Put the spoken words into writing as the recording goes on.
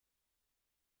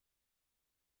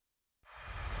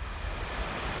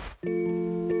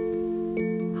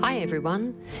Hi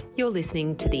everyone, you're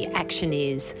listening to The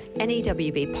Actioneers, an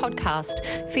EWB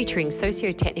podcast featuring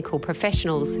socio-technical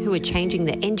professionals who are changing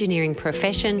the engineering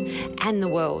profession and the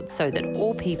world so that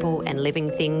all people and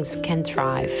living things can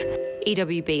thrive.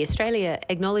 EWB Australia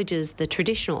acknowledges the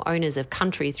traditional owners of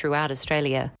country throughout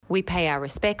Australia. We pay our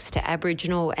respects to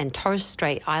Aboriginal and Torres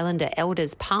Strait Islander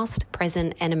elders past,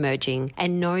 present and emerging,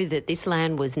 and know that this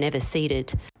land was never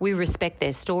ceded. We respect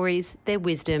their stories, their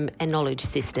wisdom and knowledge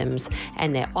systems,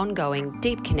 and their ongoing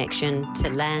deep connection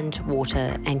to land,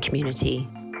 water and community.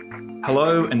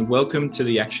 Hello and welcome to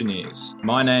The Actioneers.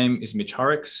 My name is Mitch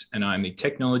Horrocks and I'm the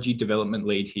Technology Development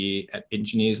Lead here at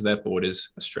Engineers Without Borders,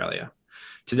 Australia.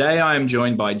 Today, I am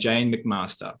joined by Jane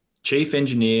MacMaster, Chief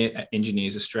Engineer at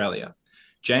Engineers Australia.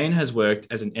 Jane has worked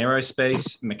as an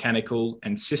aerospace, mechanical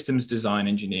and systems design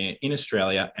engineer in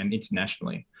Australia and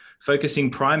internationally,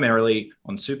 focusing primarily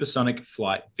on supersonic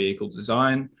flight vehicle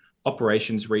design,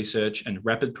 operations research and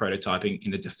rapid prototyping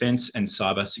in the defence and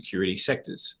cyber security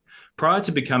sectors. Prior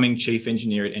to becoming Chief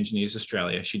Engineer at Engineers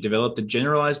Australia, she developed a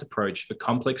generalised approach for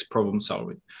complex problem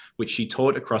solving, which she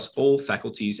taught across all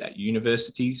faculties at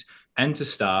universities and to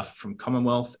staff from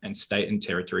Commonwealth and state and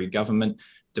territory government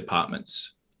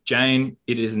departments. Jane,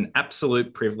 it is an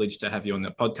absolute privilege to have you on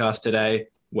the podcast today.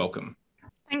 Welcome.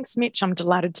 Thanks, Mitch. I'm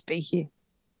delighted to be here.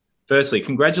 Firstly,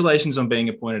 congratulations on being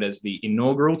appointed as the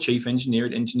inaugural Chief Engineer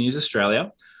at Engineers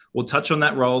Australia. We'll touch on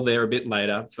that role there a bit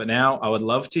later. For now, I would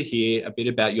love to hear a bit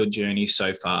about your journey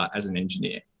so far as an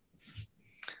engineer.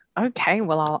 Okay,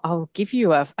 well, I'll give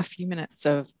you a few minutes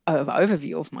of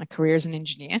overview of my career as an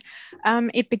engineer.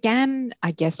 It began,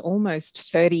 I guess,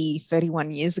 almost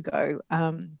 31 years ago.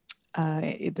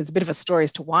 There's a bit of a story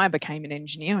as to why I became an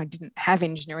engineer. I didn't have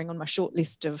engineering on my short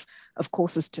list of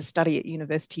courses to study at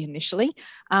university initially,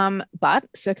 but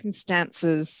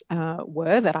circumstances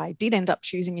were that I did end up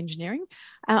choosing engineering.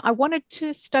 I wanted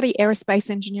to study aerospace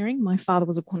engineering. My father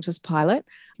was a Qantas pilot,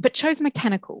 but chose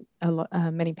mechanical.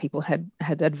 Many people had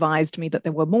advised me that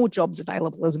there were more jobs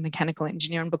available as a mechanical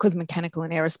engineer, and because mechanical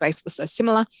and aerospace were so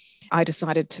similar, I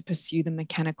decided to pursue the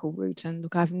mechanical route. And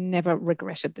look, I've never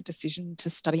regretted the decision to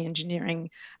study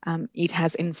engineering. It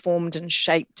has informed and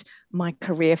shaped my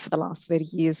career for the last 30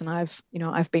 years, and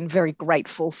I've been very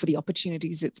grateful for the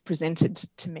opportunities it's presented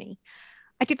to me.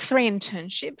 I did 3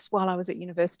 internships while I was at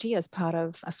university as part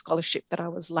of a scholarship that I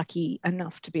was lucky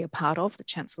enough to be a part of, the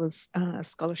Chancellor's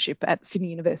Scholarship at Sydney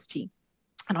University.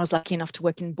 And I was lucky enough to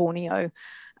work in Borneo,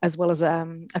 as well as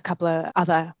a couple of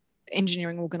other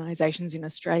engineering organisations in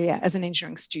Australia as an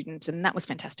engineering student. And that was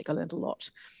fantastic. I learned a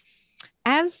lot.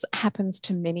 As happens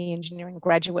to many engineering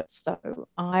graduates, though,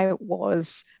 I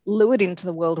was lured into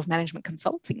the world of management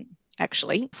consulting,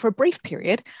 actually, for a brief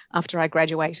period after I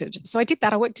graduated. So I did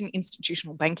that. I worked in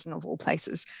institutional banking, of all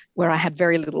places, where I had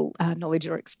very little knowledge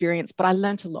or experience, but I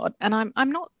learned a lot. And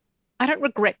I don't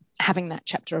regret having that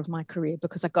chapter of my career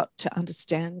because I got to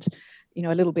understand,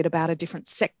 a little bit about a different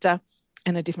sector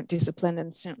and a different discipline,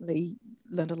 and certainly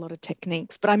learned a lot of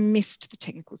techniques, but I missed the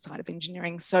technical side of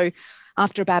engineering. So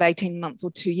after about 18 months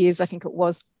or 2 years, I think it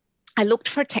was, I looked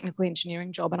for a technical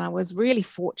engineering job, and I was really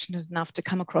fortunate enough to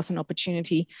come across an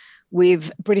opportunity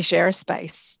with British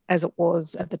Aerospace, as it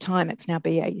was at the time, it's now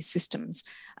BAE Systems,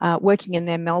 working in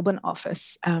their Melbourne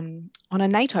office on a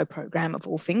NATO program of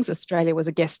all things. Australia was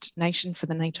a guest nation for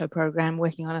the NATO program,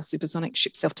 working on a supersonic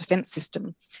ship self-defense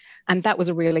system. And that was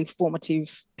a really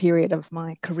formative period of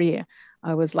my career.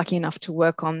 I was lucky enough to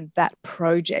work on that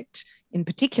project in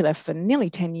particular for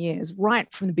nearly 10 years,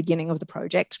 right from the beginning of the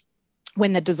project,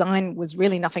 when the design was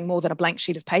really nothing more than a blank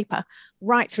sheet of paper,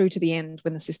 right through to the end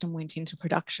when the system went into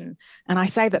production. And I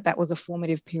say that was a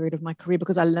formative period of my career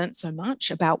because I learned so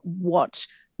much about what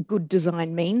good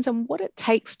design means and what it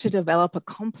takes to develop a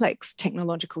complex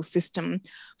technological system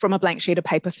from a blank sheet of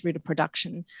paper through to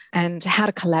production, and how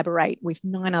to collaborate with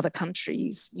 9 other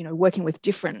countries, working with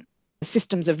different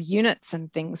systems of units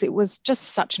and things. It was just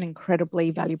such an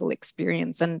incredibly valuable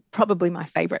experience, and probably my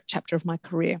favorite chapter of my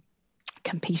career,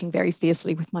 competing very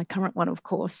fiercely with my current one, of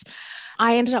course.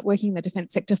 I ended up working in the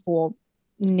defence sector for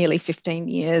nearly 15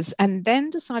 years, and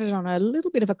then decided on a little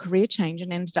bit of a career change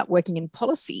and ended up working in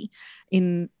policy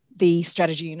in the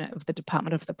strategy unit of the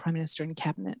Department of the Prime Minister and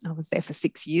Cabinet. I was there for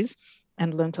 6 years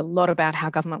and learned a lot about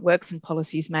how government works and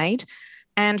policies made,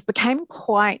 and became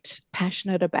quite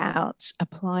passionate about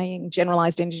applying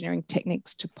generalised engineering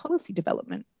techniques to policy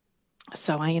development.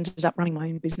 So I ended up running my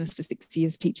own business for 6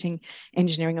 years, teaching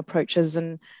engineering approaches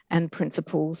and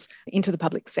principles into the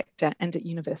public sector and at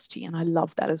university. And I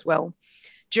love that as well.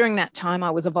 During that time,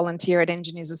 I was a volunteer at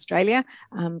Engineers Australia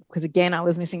because, again, I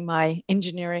was missing my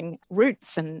engineering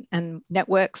roots and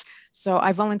networks. So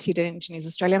I volunteered at Engineers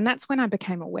Australia, and that's when I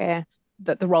became aware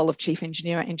that the role of Chief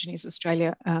Engineer at Engineers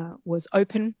Australia was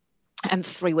open. And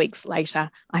 3 weeks later,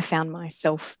 I found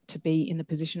myself to be in the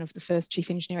position of the first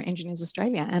Chief Engineer at Engineers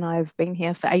Australia. And I've been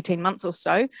here for 18 months or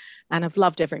so, and I've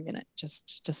loved every minute.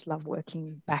 Just love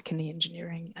working back in the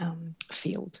engineering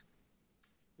field.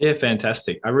 Yeah,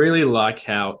 fantastic. I really like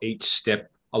how each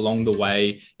step along the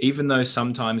way, even though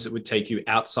sometimes it would take you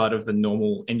outside of the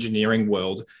normal engineering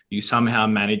world, you somehow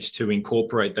managed to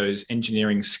incorporate those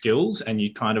engineering skills and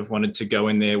you kind of wanted to go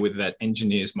in there with that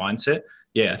engineer's mindset.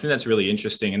 Yeah, I think that's really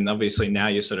interesting. And obviously now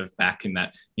you're sort of back in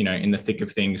that, in the thick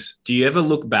of things. Do you ever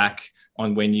look back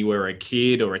on when you were a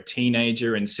kid or a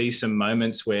teenager and see some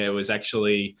moments where it was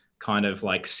actually kind of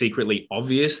like secretly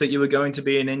obvious that you were going to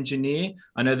be an engineer?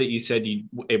 I know that you said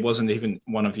it wasn't even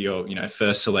one of your,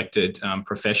 first selected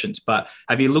professions, but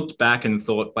have you looked back and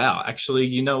thought, wow, actually,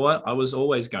 you know what? I was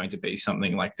always going to be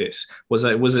something like this. Was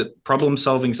it problem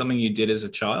solving something you did as a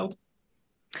child?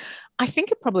 I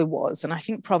think it probably was. And I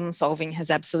think problem solving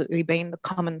has absolutely been the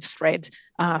common thread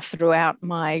throughout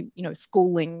my,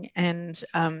 schooling and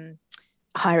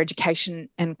higher education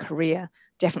and career.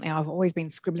 Definitely, I've always been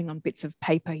scribbling on bits of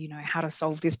paper, how to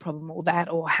solve this problem or that,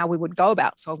 or how we would go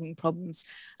about solving problems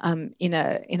in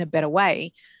a better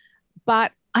way.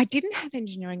 But I didn't have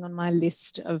engineering on my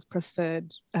list of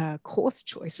preferred course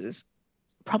choices,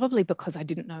 probably because I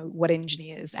didn't know what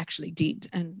engineers actually did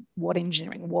and what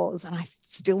engineering was. And I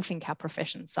still think our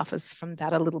profession suffers from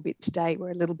that a little bit today.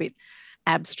 We're a little bit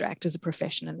abstract as a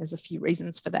profession, and there's a few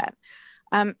reasons for that.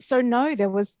 So no, there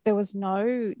was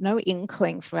no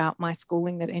inkling throughout my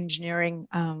schooling that engineering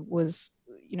was,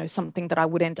 something that I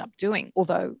would end up doing.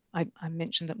 Although I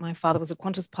mentioned that my father was a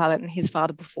Qantas pilot and his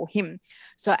father before him.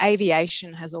 So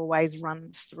aviation has always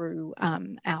run through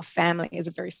our family as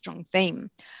a very strong theme.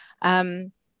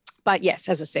 But yes,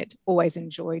 as I said, always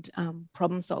enjoyed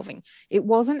problem solving. It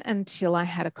wasn't until I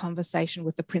had a conversation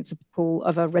with the principal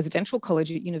of a residential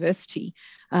college at university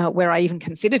where I even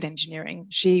considered engineering.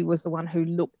 She was the one who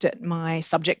looked at my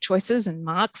subject choices and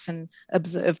marks and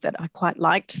observed that I quite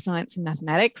liked science and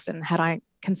mathematics, and had I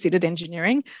considered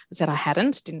engineering. I said I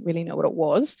hadn't, didn't really know what it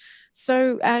was.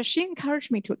 So she encouraged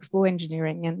me to explore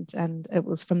engineering, and it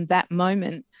was from that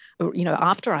moment,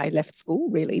 after I left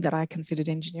school, really, that I considered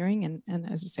engineering. And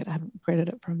as I said, I haven't regretted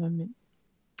it for a moment.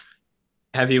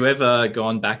 Have you ever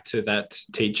gone back to that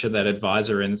teacher, that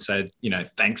advisor, and said,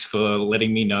 thanks for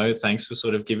letting me know, thanks for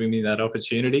sort of giving me that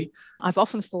opportunity? I've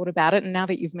often thought about it. And now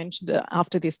that you've mentioned it,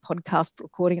 after this podcast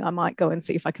recording, I might go and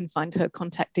see if I can find her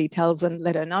contact details and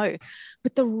let her know.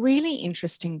 But the really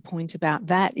interesting point about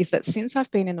that is that since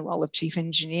I've been in the role of chief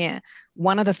engineer,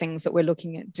 one of the things that we're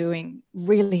looking at doing,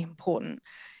 really important,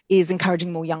 is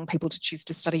encouraging more young people to choose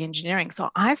to study engineering. So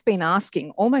I've been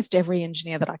asking almost every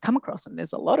engineer that I come across, and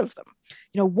there's a lot of them,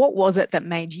 what was it that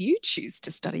made you choose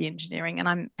to study engineering? And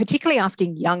I'm particularly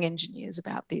asking young engineers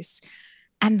about this.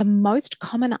 And the most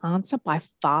common answer by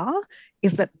far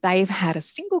is that they've had a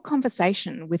single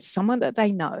conversation with someone that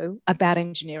they know about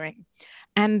engineering.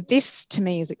 And this to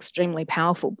me is extremely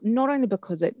powerful, not only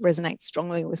because it resonates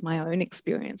strongly with my own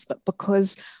experience, but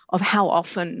because of how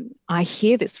often I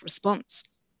hear this response.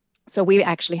 So we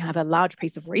actually have a large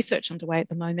piece of research underway at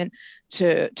the moment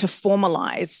to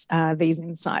formalize these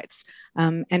insights.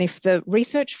 And if the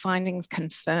research findings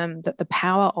confirm that the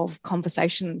power of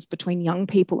conversations between young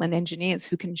people and engineers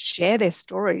who can share their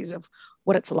stories of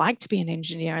what it's like to be an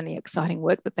engineer and the exciting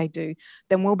work that they do,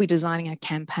 then we'll be designing a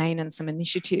campaign and some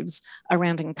initiatives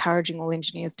around encouraging all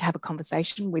engineers to have a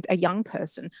conversation with a young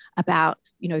person about,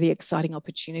 the exciting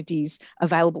opportunities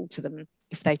available to them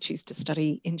if they choose to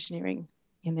study engineering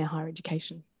in their higher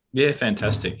education. Yeah,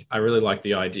 fantastic. I really like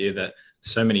the idea that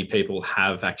so many people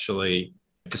have actually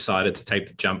decided to take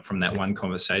the jump from that one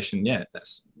conversation. Yeah,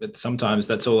 sometimes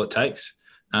that's all it takes.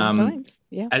 Sometimes,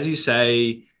 yeah. As you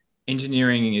say,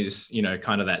 engineering is,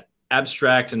 kind of that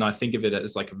abstract, and I think of it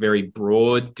as like a very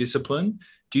broad discipline.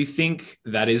 Do you think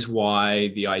that is why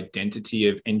the identity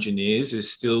of engineers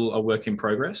is still a work in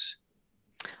progress?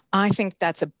 I think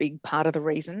that's a big part of the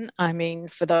reason. I mean,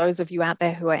 for those of you out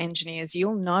there who are engineers,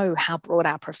 you'll know how broad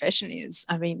our profession is.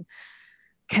 I mean,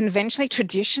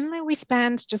 traditionally, we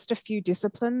spanned just a few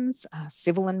disciplines,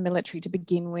 civil and military to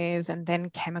begin with, and then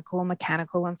chemical,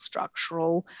 mechanical, and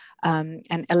structural,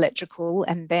 and electrical.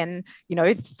 And then,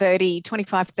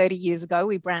 25, 30 years ago,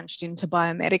 we branched into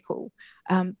biomedical.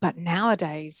 But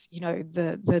nowadays,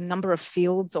 the number of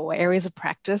fields or areas of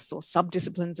practice or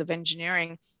subdisciplines of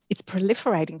engineering, it's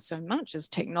proliferating so much as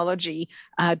technology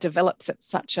develops at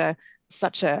such a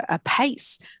such a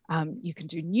pace. You can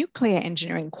do nuclear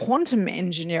engineering, quantum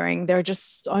engineering. There are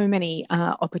just so many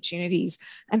opportunities.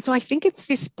 And so I think it's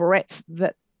this breadth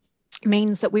that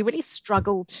means that we really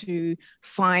struggle to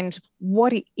find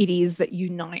what it is that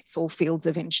unites all fields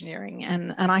of engineering.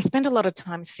 And I spend a lot of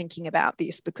time thinking about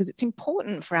this because it's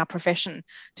important for our profession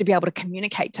to be able to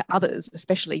communicate to others,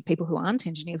 especially people who aren't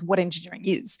engineers, what engineering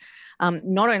is.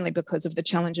 Not only because of the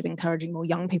challenge of encouraging more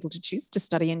young people to choose to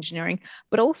study engineering,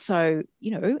 but also,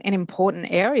 in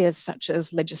important areas such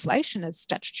as legislation, as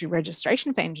statutory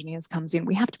registration for engineers comes in,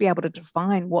 we have to be able to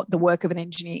define what the work of an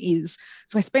engineer is.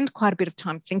 So I spend quite a bit of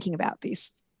time thinking about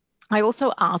this. I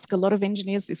also ask a lot of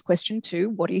engineers this question too: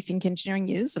 what do you think engineering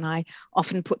is? And I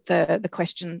often put the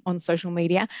question on social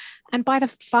media. And by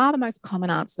far the most common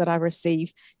answer that I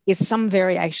receive is some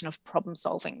variation of problem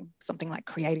solving, something like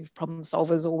creative problem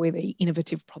solvers, or we're the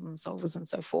innovative problem solvers and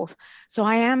so forth. So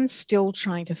I am still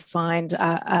trying to find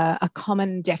a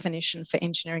common definition for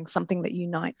engineering, something that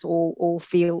unites all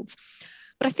fields.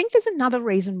 But I think there's another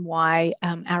reason why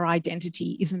our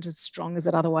identity isn't as strong as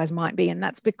it otherwise might be. And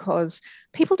that's because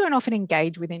people don't often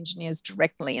engage with engineers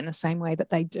directly in the same way that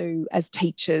they do as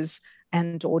teachers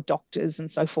and or doctors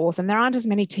and so forth. And there aren't as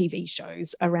many TV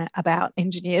shows about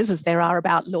engineers as there are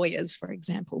about lawyers, for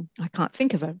example. I can't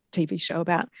think of a TV show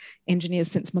about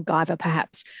engineers since MacGyver,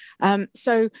 perhaps.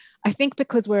 So I think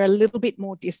because we're a little bit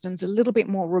more distant, a little bit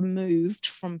more removed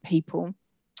from people,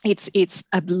 it's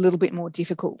a little bit more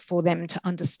difficult for them to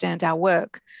understand our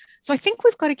work. So I think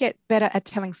we've got to get better at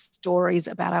telling stories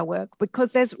about our work,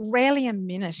 because there's rarely a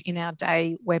minute in our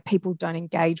day where people don't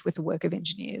engage with the work of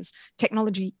engineers.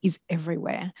 Technology is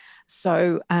everywhere.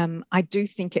 So I do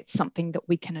think it's something that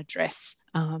we can address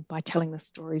by telling the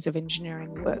stories of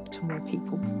engineering work to more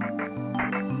people.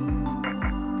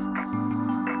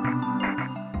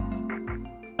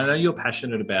 I know you're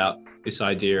passionate about this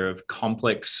idea of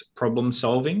complex problem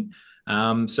solving.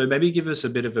 So maybe give us a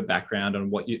bit of a background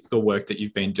on the work that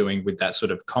you've been doing with that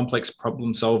sort of complex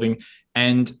problem solving.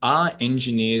 And are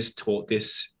engineers taught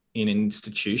this in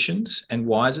institutions? And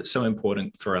why is it so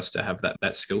important for us to have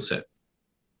that skill set?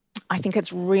 I think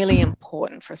it's really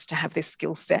important for us to have this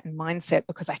skill set and mindset,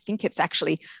 because I think it's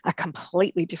actually a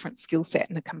completely different skill set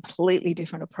and a completely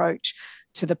different approach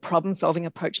to the problem solving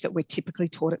approach that we're typically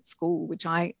taught at school, which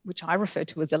I refer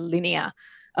to as a linear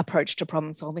approach to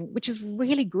problem solving, which is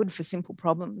really good for simple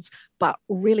problems, but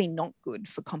really not good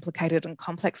for complicated and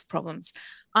complex problems.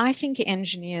 I think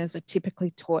engineers are typically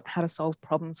taught how to solve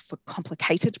problems for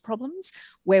complicated problems,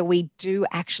 where we do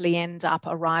actually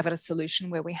arrive at a solution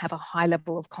where we have a high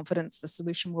level of confidence the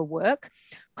solution will work.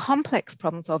 Complex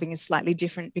problem solving is slightly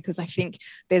different, because I think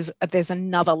there's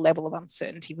another level of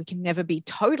uncertainty. We can never be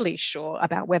totally sure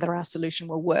about whether our solution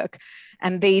will work.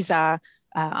 And these are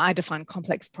I define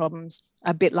complex problems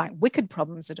a bit like wicked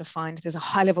problems are defined. There's a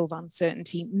high level of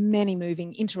uncertainty, many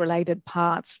moving, interrelated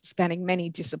parts spanning many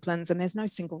disciplines, and there's no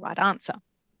single right answer.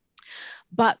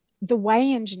 But the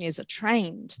way engineers are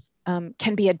trained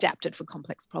can be adapted for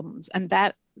complex problems. And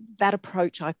that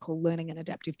approach I call learning and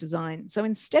adaptive design. So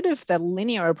instead of the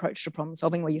linear approach to problem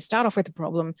solving, where you start off with a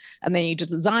problem and then you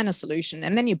design a solution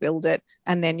and then you build it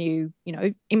and then you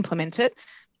implement it.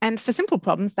 And for simple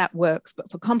problems, that works. But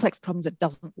for complex problems, it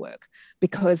doesn't work,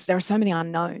 because there are so many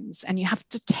unknowns, and you have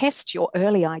to test your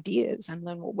early ideas and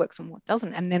learn what works and what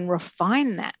doesn't, and then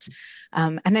refine that,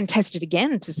 and then test it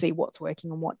again to see what's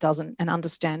working and what doesn't, and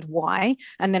understand why,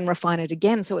 and then refine it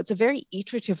again. So it's a very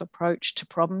iterative approach to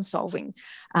problem solving,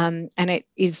 and it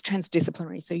is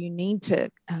transdisciplinary. So you need to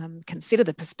consider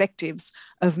the perspectives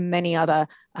of many other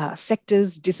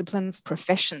sectors, disciplines,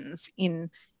 professions in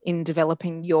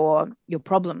developing your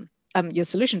problem, your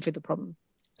solution for the problem.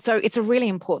 So it's a really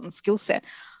important skill set.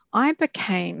 I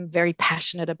became very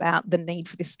passionate about the need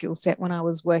for this skill set when I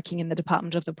was working in the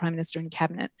Department of the Prime Minister and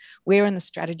Cabinet. We're in the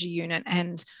strategy unit,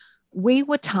 and we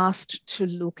were tasked to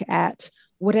look at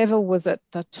whatever was at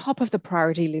the top of the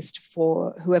priority list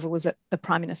for whoever was at the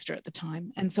Prime Minister at the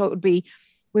time. And so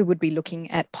we would be looking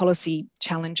at policy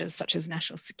challenges such as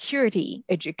national security,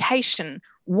 education,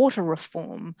 water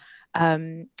reform,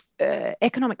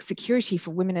 economic security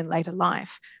for women in later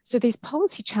life. So these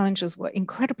policy challenges were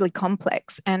incredibly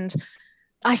complex, and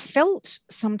I felt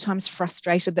sometimes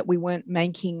frustrated that we weren't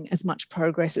making as much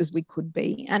progress as we could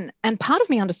be. And part of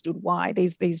me understood why.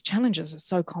 These challenges are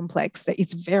so complex that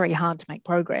it's very hard to make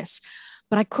progress.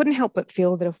 But I couldn't help but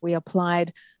feel that if we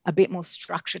applied a bit more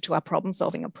structure to our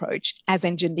problem-solving approach, as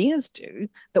engineers do,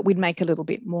 that we'd make a little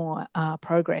bit more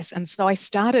progress. And so I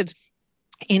started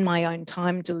in my own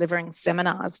time delivering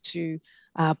seminars to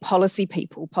policy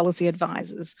people, policy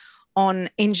advisors, on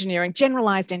engineering,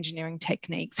 generalized engineering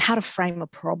techniques, how to frame a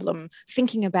problem,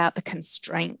 thinking about the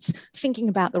constraints, thinking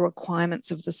about the requirements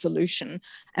of the solution,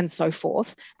 and so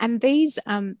forth. And these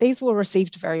were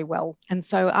received very well. And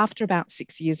so after about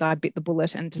 6 years, I bit the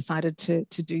bullet and decided to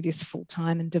do this full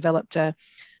time and developed a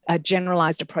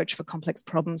generalized approach for complex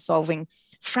problem solving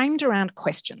framed around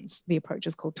questions. The approach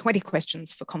is called 20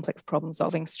 questions for complex problem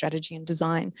solving, strategy and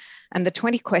design. And the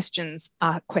 20 questions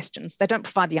are questions. They don't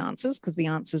provide the answers because the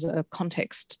answers are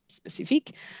context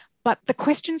specific, but the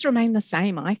questions remain the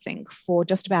same, I think, for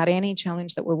just about any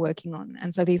challenge that we're working on.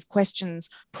 And so these questions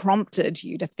prompted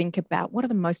you to think about what are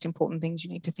the most important things you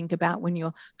need to think about when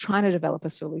you're trying to develop a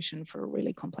solution for a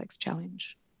really complex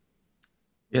challenge.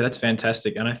 Yeah, that's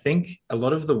fantastic. And I think a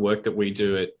lot of the work that we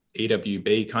do at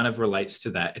EWB kind of relates to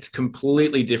that. It's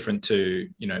completely different to,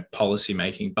 policy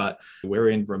making, but we're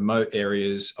in remote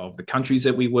areas of the countries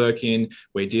that we work in.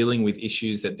 We're dealing with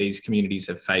issues that these communities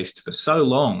have faced for so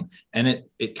long, and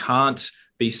it can't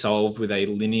be solved with a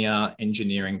linear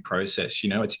engineering process.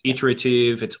 It's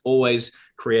iterative. It's always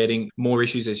creating more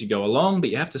issues as you go along, but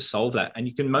you have to solve that. And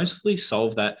you can mostly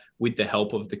solve that with the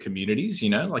help of the communities,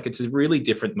 it's a really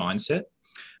different mindset.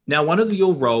 Now, one of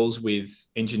your roles with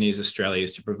Engineers Australia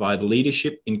is to provide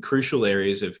leadership in crucial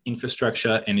areas of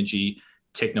infrastructure, energy,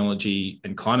 technology,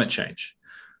 and climate change.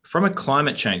 From a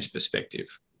climate change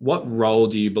perspective, what role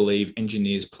do you believe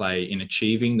engineers play in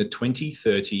achieving the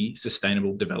 2030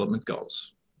 Sustainable Development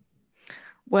Goals?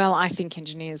 Well, I think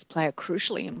engineers play a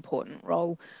crucially important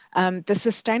role. The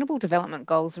Sustainable Development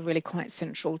Goals are really quite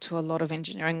central to a lot of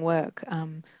engineering work.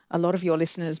 A lot of your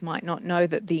listeners might not know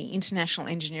that the International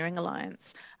Engineering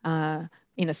Alliance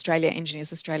in Australia,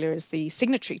 Engineers Australia, is the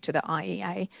signatory to the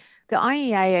IEA. The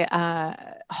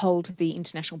IEA hold the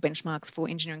international benchmarks for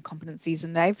engineering competencies,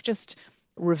 and they've just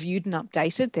reviewed and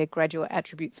updated their graduate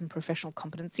attributes and professional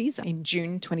competencies in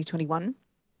June 2021.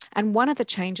 And one of the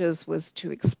changes was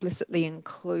to explicitly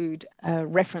include a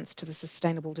reference to the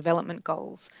Sustainable Development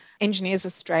Goals. Engineers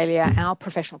Australia, our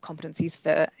professional competencies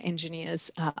for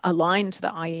engineers align to the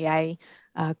IEA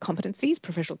competencies,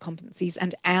 professional competencies,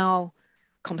 and our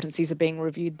competencies are being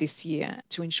reviewed this year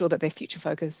to ensure that they're future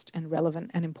focused and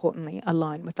relevant and importantly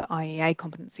align with the IEA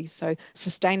competencies. So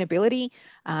sustainability,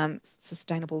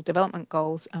 Sustainable Development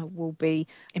Goals will be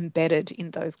embedded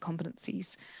in those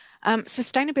competencies.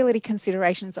 Sustainability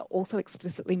considerations are also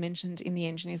explicitly mentioned in the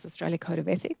Engineers Australia Code of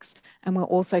Ethics, and we're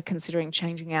also considering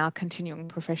changing our continuing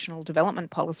professional development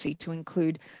policy to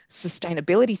include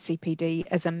sustainability CPD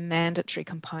as a mandatory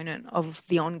component of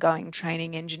the ongoing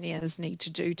training engineers need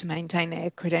to do to maintain their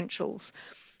credentials.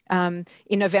 In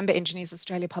November, Engineers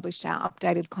Australia published our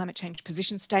updated climate change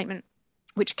position statement,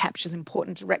 which captures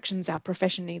important directions our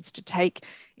profession needs to take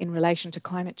in relation to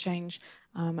climate change.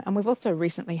 And we've also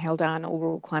recently held our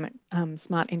inaugural Climate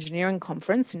Smart Engineering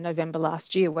Conference in November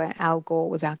last year, where Al Gore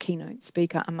was our keynote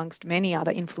speaker, amongst many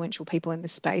other influential people in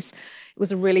this space. It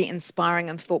was a really inspiring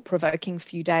and thought-provoking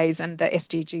few days, and the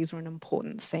SDGs were an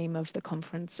important theme of the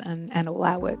conference and all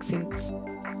our work since.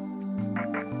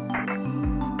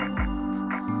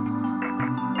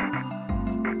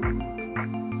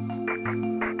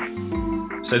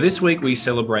 So this week we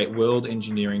celebrate World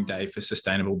Engineering Day for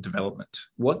Sustainable Development.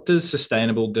 What does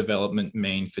sustainable development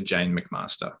mean for Jane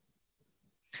MacMaster?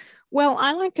 Well,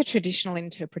 I like the traditional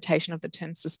interpretation of the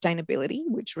term sustainability,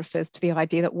 which refers to the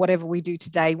idea that whatever we do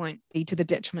today won't be to the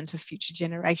detriment of future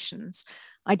generations.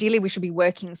 Ideally, we should be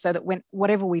working so that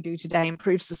whatever we do today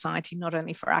improves society, not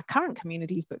only for our current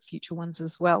communities, but future ones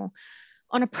as well.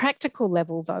 On a practical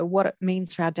level, though, what it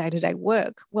means for our day-to-day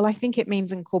work, well, I think it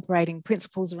means incorporating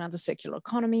principles around the circular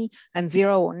economy and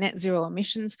zero or net zero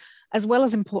emissions, as well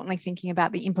as importantly thinking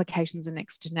about the implications and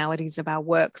externalities of our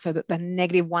work so that the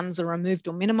negative ones are removed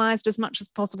or minimized as much as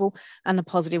possible and the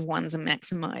positive ones are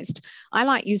maximized. I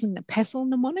like using the PESTLE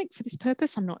mnemonic for this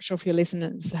purpose. I'm not sure if your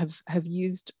listeners have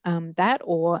used that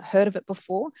or heard of it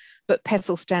before, but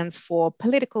PESTLE stands for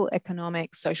political,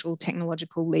 economic, social,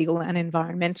 technological, legal, and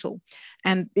environmental.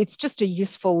 And it's just a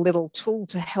useful little tool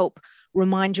to help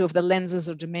remind you of the lenses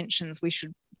or dimensions we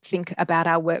should think about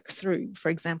our work through. For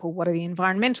example, what are the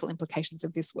environmental implications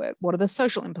of this work? What are the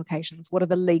social implications? What are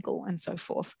the legal and so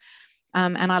forth?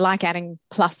 And I like adding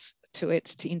plus to it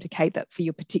to indicate that for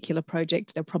your particular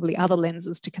project, there are probably other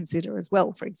lenses to consider as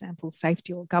well, for example,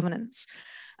 safety or governance.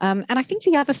 And I think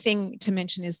the other thing to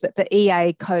mention is that the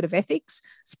EA Code of Ethics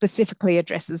specifically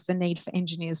addresses the need for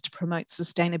engineers to promote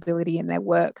sustainability in their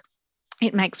work.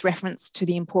 It makes reference to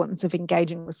the importance of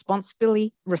engaging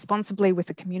responsibly with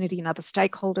the community and other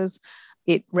stakeholders,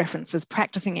 It references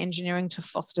practicing engineering to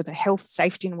foster the health,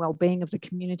 safety, and well-being of the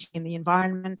community and the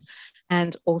environment,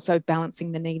 and also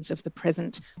balancing the needs of the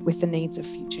present with the needs of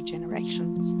future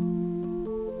generations.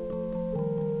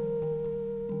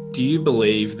 Do you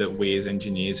believe that we as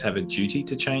engineers have a duty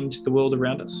to change the world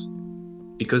around us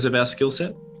because of our skill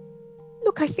set?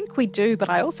 Look, I think we do, but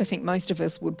I also think most of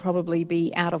us would probably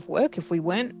be out of work if we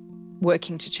weren't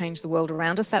working to change the world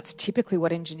around us. That's typically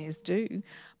what engineers do.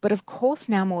 But of course,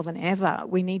 now more than ever,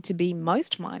 we need to be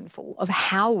most mindful of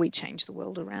how we change the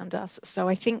world around us. So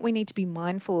I think we need to be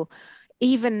mindful,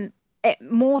 even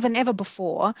more than ever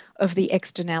before, of the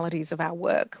externalities of our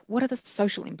work. What are the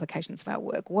social implications of our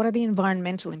work? What are the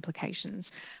environmental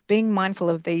implications? Being mindful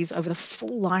of these over the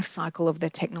full life cycle of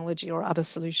the technology or other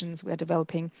solutions we're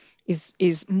developing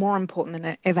is more important than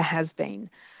it ever has been.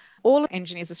 All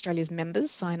Engineers Australia's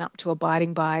members sign up to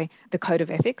abiding by the Code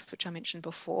of Ethics, which I mentioned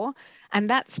before, and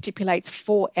that stipulates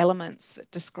 4 elements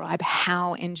that describe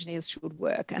how engineers should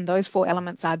work. And those 4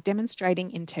 elements are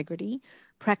demonstrating integrity,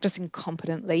 practicing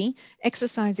competently,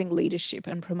 exercising leadership,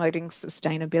 and promoting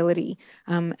sustainability.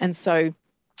 And so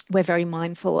we're very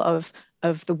mindful of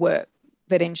the work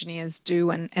that engineers do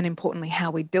and importantly,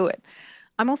 how we do it.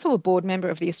 I'm also a board member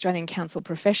of the Australian Council of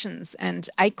Professions, and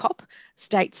ACOP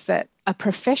states that a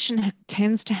profession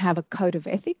tends to have a code of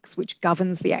ethics which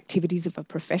governs the activities of a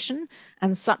profession,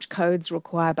 and such codes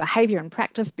require behaviour and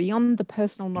practice beyond the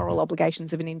personal moral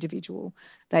obligations of an individual.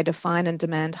 They define and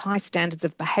demand high standards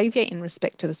of behaviour in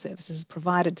respect to the services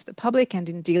provided to the public and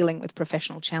in dealing with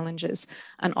professional challenges.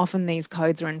 And often these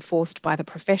codes are enforced by the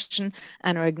profession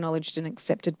and are acknowledged and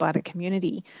accepted by the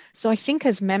community. So I think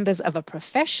as members of a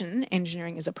profession,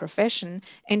 engineering is a profession,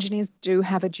 engineers do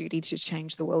have a duty to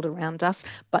change the world around us,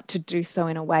 but to do so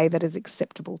in a way that is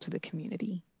acceptable to the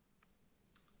community.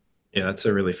 Yeah, that's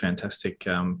a really fantastic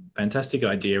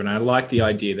idea. And I like the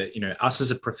idea that, us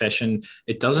as a profession,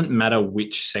 it doesn't matter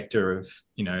which sector of,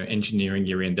 engineering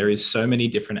you're in. There is so many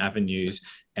different avenues.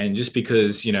 And just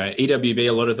because, EWB,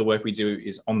 a lot of the work we do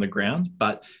is on the ground,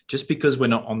 but just because we're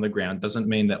not on the ground doesn't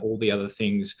mean that all the other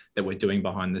things that we're doing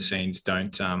behind the scenes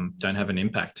don't have an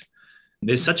impact.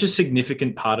 There's such a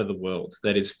significant part of the world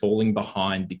that is falling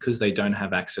behind because they don't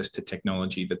have access to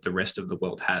technology that the rest of the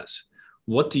world has.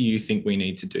 What do you think we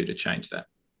need to do to change that?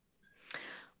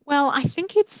 Well, I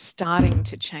think it's starting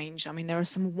to change. I mean, there are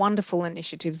some wonderful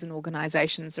initiatives and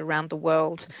organisations around the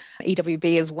world. EWB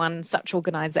is one such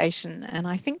organisation, and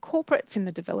I think corporates in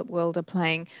the developed world are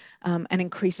playing an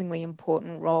increasingly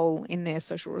important role in their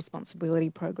social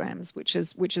responsibility programs, which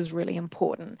is really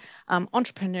important.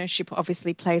 Entrepreneurship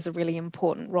obviously plays a really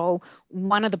important role.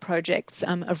 One of the projects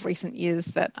of recent years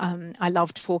that I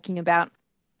love talking about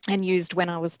and used when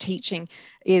I was teaching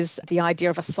is the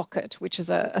idea of a socket, which is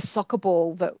a soccer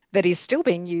ball that is still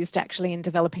being used actually in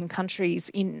developing countries,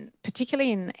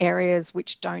 particularly in areas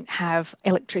which don't have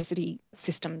electricity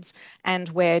systems and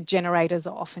where generators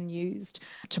are often used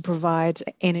to provide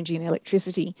energy and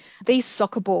electricity. These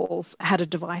soccer balls had a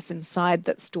device inside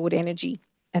that stored energy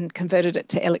and converted it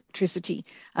to electricity.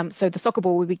 So the soccer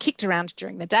ball would be kicked around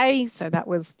during the day. So that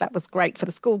was great for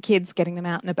the school kids, getting them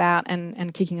out and about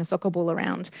and kicking a soccer ball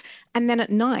around. And then at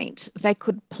night, they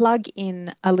could plug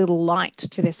in a little light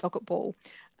to their soccer ball.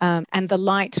 And the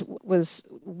light was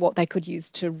what they could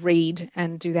use to read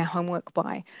and do their homework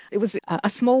by. It was a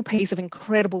small piece of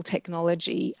incredible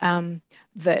technology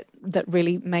that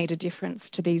really made a difference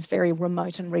to these very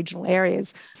remote and regional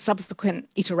areas. Subsequent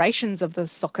iterations of the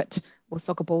socket or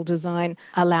soccer ball design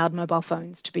allowed mobile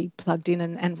phones to be plugged in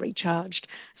and recharged.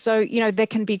 So, there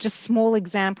can be just small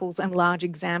examples and large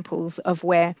examples of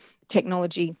where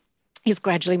technology is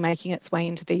gradually making its way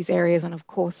into these areas. And of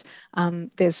course,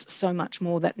 there's so much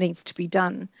more that needs to be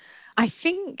done. I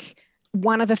think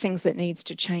one of the things that needs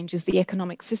to change is the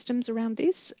economic systems around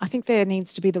this. I think there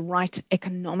needs to be the right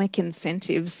economic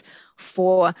incentives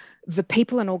for the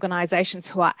people and organisations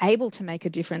who are able to make a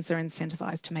difference or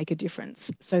incentivised to make a difference.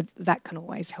 So that can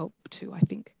always help too, I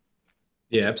think.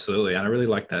 Yeah, absolutely. And I really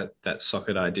like that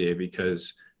socket idea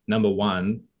because, number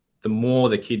one, the more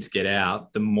the kids get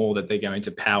out, the more that they're going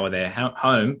to power their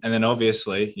home. And then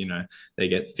obviously, they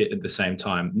get fit at the same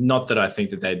time. Not that I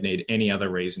think that they'd need any other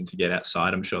reason to get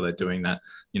outside. I'm sure they're doing that,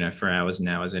 for hours and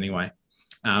hours anyway.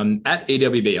 At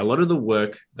EWB, a lot of the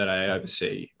work that I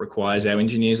oversee requires our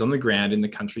engineers on the ground in the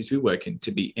countries we work in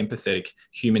to be empathetic,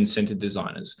 human-centered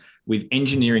designers with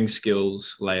engineering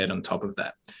skills layered on top of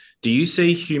that. Do you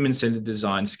see human-centered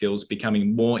design skills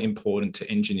becoming more important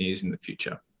to engineers in the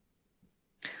future?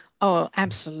 Oh,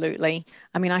 absolutely.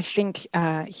 I mean, I think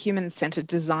human-centered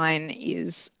design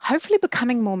is hopefully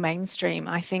becoming more mainstream.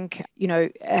 I think,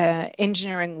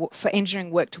 engineering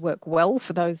work to work well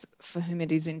for those for whom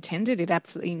it is intended, it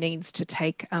absolutely needs to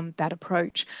take that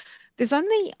approach.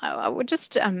 I would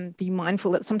just be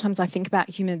mindful that sometimes I think about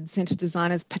human-centered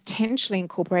design as potentially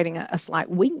incorporating a slight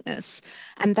weakness,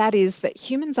 and that is that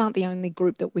humans aren't the only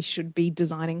group that we should be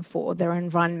designing for. There are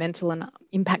environmental and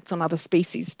impacts on other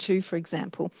species too, for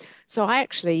example. So I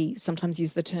actually sometimes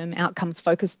use the term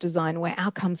outcomes-focused design, where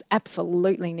outcomes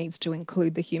absolutely needs to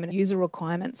include the human user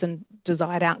requirements and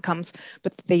desired outcomes,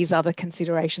 but these other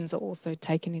considerations are also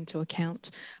taken into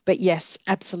account. But yes,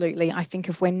 absolutely. I think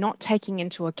if we're not taking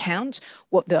into account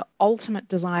what the ultimate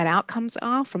desired outcomes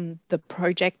are from the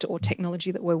project or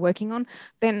technology that we're working on,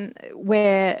 then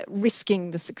we're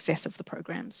risking the success of the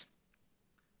programs.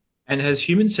 And has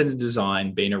human-centered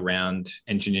design been around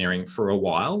engineering for a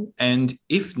while? And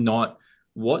if not,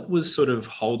 what was sort of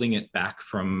holding it back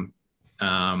from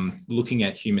looking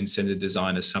at human-centered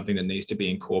design as something that needs to be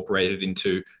incorporated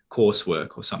into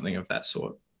coursework or something of that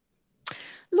sort?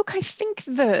 Look, I think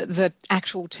the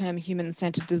actual term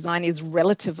human-centered design is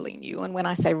relatively new. And when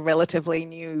I say relatively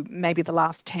new, maybe the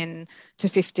last 10 to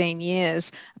 15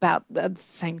 years, about the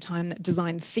same time that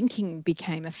design thinking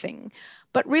became a thing.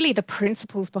 But really, the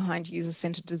principles behind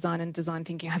user-centered design and design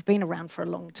thinking have been around for a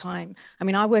long time. I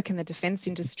mean, I work in the defense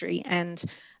industry, and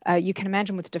you can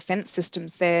imagine with defense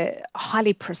systems, they're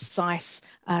highly precise,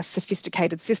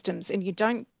 sophisticated systems, and you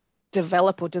don't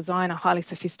develop or design a highly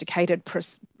sophisticated,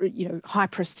 high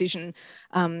precision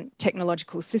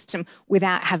technological system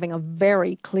without having a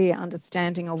very clear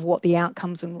understanding of what the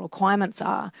outcomes and requirements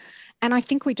are. And I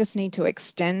think we just need to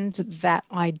extend that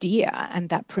idea and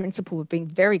that principle of being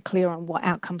very clear on what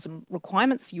outcomes and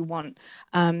requirements you want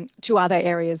to other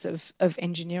areas of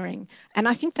engineering. And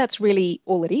I think that's really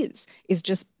all it is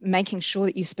just making sure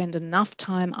that you spend enough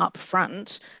time up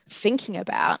front thinking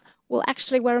about, well,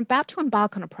 actually, we're about to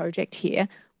embark on a project here.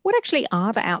 What actually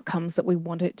are the outcomes that we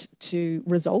want it to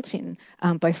result in,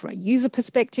 both from a user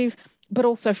perspective, but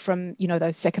also from,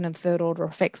 those second and third order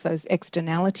effects, those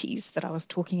externalities that I was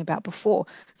talking about before.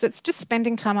 So it's just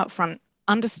spending time up front,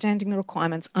 understanding the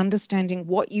requirements, understanding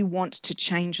what you want to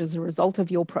change as a result of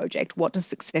your project. What does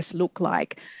success look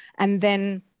like? And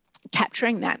then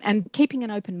capturing that and keeping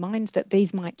an open mind that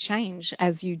these might change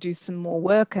as you do some more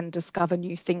work and discover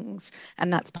new things.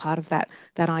 And that's part of that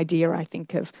idea, I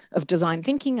think, of design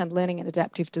thinking and learning and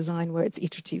adaptive design, where it's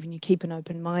iterative and you keep an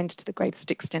open mind to the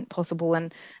greatest extent possible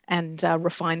and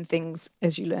refine things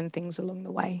as you learn things along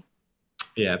the way.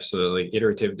 Yeah, absolutely.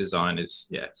 Iterative design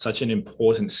is such an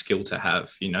important skill to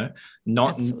have,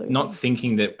 not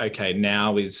thinking that, okay,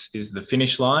 now is the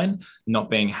finish line, not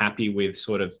being happy with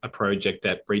sort of a project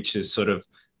that breaches sort of,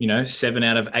 7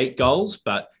 out of 8 goals,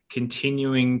 but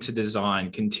continuing to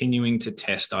design, continuing to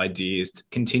test ideas,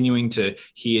 continuing to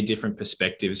hear different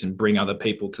perspectives and bring other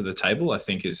people to the table, I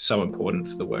think is so important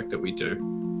for the work that we do.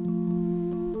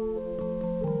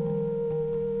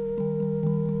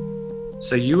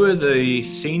 So you were the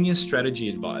Senior Strategy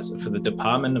Advisor for the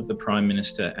Department of the Prime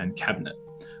Minister and Cabinet.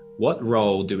 What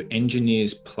role do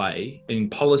engineers play in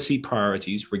policy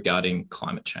priorities regarding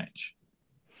climate change?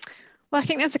 Well, I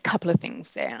think there's a couple of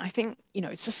things there. I think,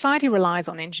 society relies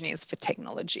on engineers for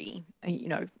technology.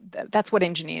 That's what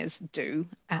engineers do.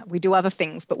 We do other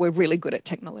things, but we're really good at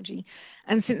technology.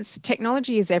 And since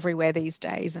technology is everywhere these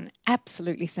days and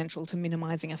absolutely central to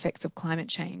minimizing effects of climate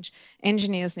change,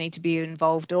 engineers need to be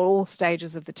involved at all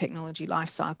stages of the technology life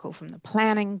cycle, from the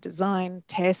planning, design,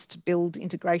 test, build,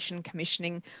 integration,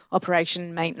 commissioning,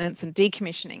 operation, maintenance, and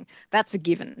decommissioning. That's a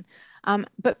given.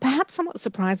 But perhaps somewhat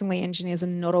surprisingly, engineers are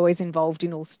not always involved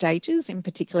in all stages, in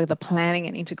particular the planning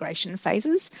and integration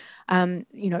phases,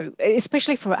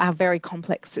 especially for our very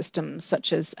complex systems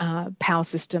such as power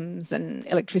systems and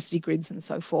electricity grids and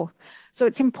so forth. So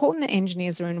it's important that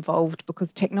engineers are involved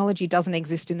because technology doesn't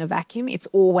exist in a vacuum. It's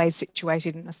always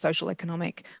situated in a social,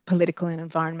 economic, political, and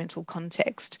environmental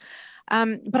context.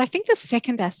 But I think the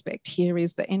second aspect here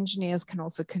is that engineers can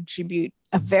also contribute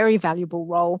a very valuable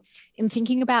role in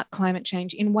thinking about climate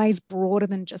change in ways broader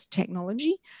than just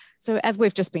technology. So as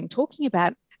we've just been talking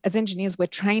about, as engineers, we're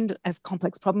trained as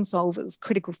complex problem solvers,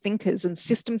 critical thinkers, and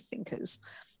systems thinkers.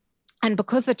 And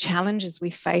because the challenges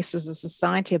we face as a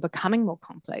society are becoming more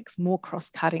complex, more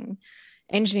cross-cutting,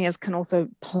 engineers can also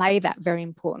play that very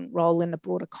important role in the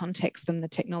broader context than the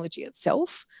technology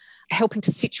itself, helping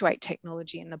to situate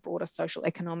technology in the broader social,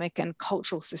 economic, and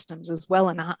cultural systems as well,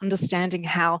 and understanding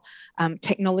how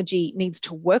technology needs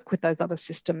to work with those other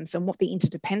systems and what the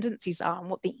interdependencies are and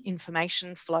what the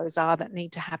information flows are that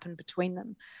need to happen between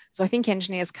them. So I think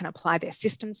engineers can apply their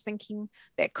systems thinking,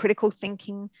 their critical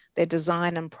thinking, their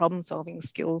design and problem-solving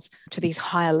skills to these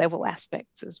higher level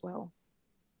aspects as well.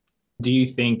 Do you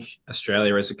think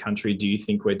Australia as a country, do you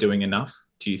think we're doing enough?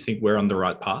 Do you think we're on the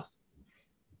right path?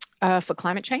 For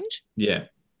climate change? Yeah.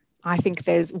 I think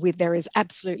there is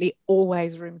absolutely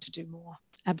always room to do more.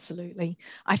 Absolutely.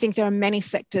 I think there are many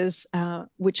sectors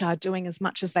which are doing as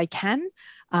much as they can,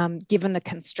 given the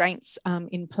constraints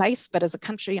in place. But as a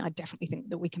country, I definitely think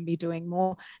that we can be doing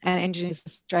more. And Engineers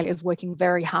Australia is working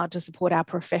very hard to support our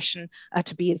profession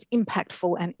to be as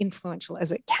impactful and influential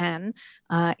as it can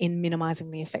in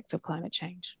minimising the effects of climate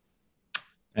change.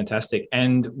 Fantastic.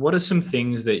 And what are some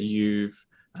things that you've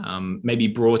maybe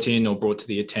brought in or brought to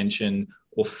the attention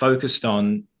or focused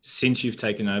on since you've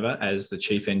taken over as the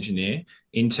chief engineer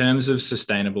in terms of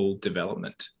sustainable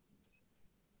development?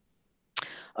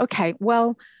 Okay,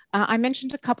 well, I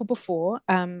mentioned a couple before.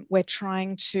 We're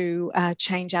trying to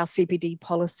change our CPD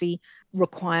policy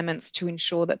requirements to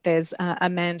ensure that there's a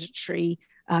mandatory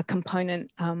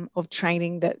component of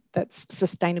training that's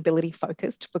sustainability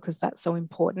focused, because that's so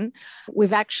important.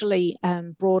 We've actually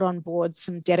brought on board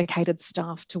some dedicated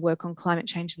staff to work on climate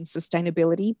change and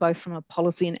sustainability, both from a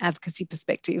policy and advocacy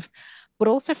perspective, but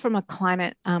also from a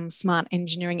climate smart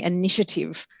engineering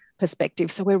initiative perspective.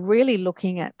 So we're really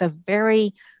looking at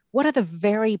what are the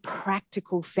very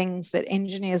practical things that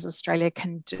Engineers Australia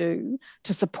can do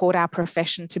to support our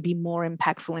profession to be more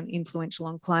impactful and influential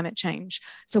on climate change?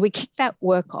 So we kicked that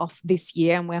work off this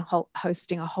year, and we're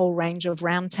hosting a whole range of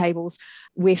roundtables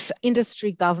with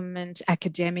industry, government,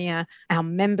 academia, our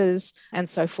members, and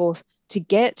so forth, to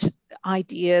get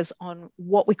ideas on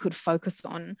what we could focus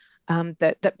on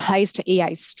that plays to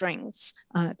EA's strengths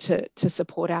to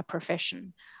support our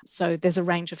profession. So there's a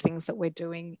range of things that we're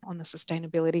doing on the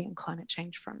sustainability and climate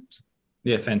change front.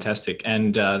 Yeah, fantastic.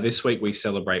 And this week we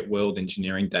celebrate World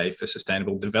Engineering Day for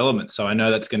Sustainable Development. So I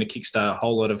know that's going to kickstart a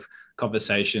whole lot of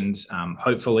conversations,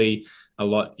 hopefully a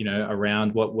lot,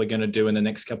 around what we're going to do in the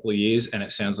next couple of years. And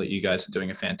it sounds like you guys are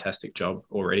doing a fantastic job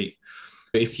already.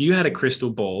 If you had a crystal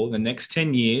ball, the next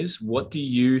 10 years, what do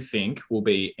you think will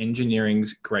be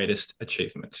engineering's greatest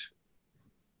achievement?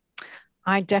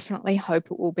 I definitely hope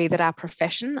it will be that our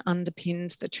profession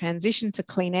underpins the transition to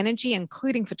clean energy,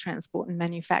 including for transport and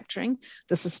manufacturing,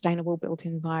 the sustainable built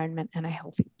environment, and a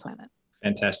healthy planet.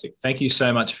 Fantastic. Thank you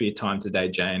so much for your time today,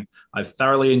 Jane. I've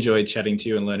thoroughly enjoyed chatting to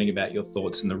you and learning about your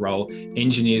thoughts and the role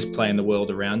engineers play in the world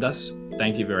around us.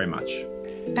 Thank you very much.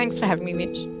 Thanks for having me,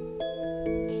 Mitch.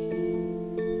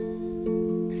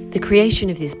 The creation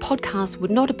of this podcast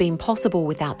would not have been possible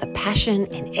without the passion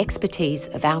and expertise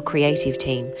of our creative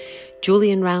team,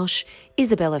 Julian Rausch,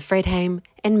 Isabella Fredheim,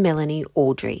 and Melanie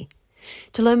Audrey.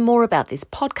 To learn more about this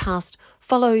podcast,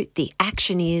 follow The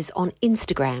Actioneers on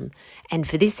Instagram. And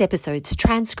for this episode's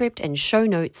transcript and show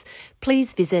notes,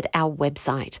 please visit our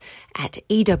website at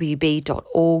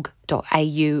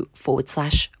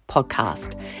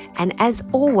ewb.org.au/podcast. And as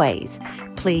always,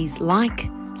 please like,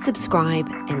 subscribe,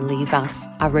 and leave us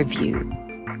a review.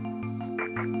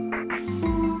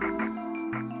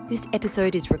 This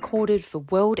episode is recorded for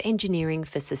World Engineering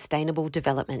for Sustainable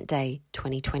Development Day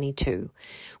 2022.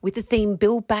 With the theme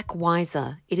Build Back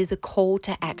Wiser, it is a call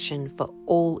to action for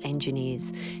all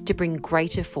engineers to bring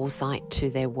greater foresight to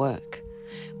their work.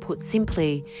 Put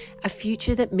simply, a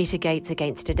future that mitigates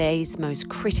against today's most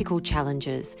critical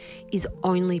challenges is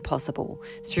only possible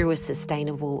through a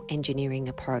sustainable engineering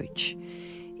approach.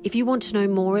 If you want to know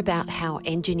more about how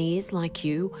engineers like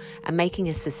you are making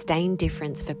a sustained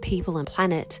difference for people and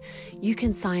planet, you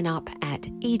can sign up at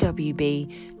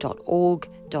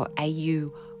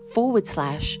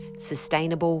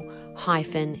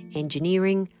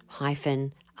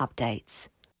ewb.org.au/sustainable-engineering-updates.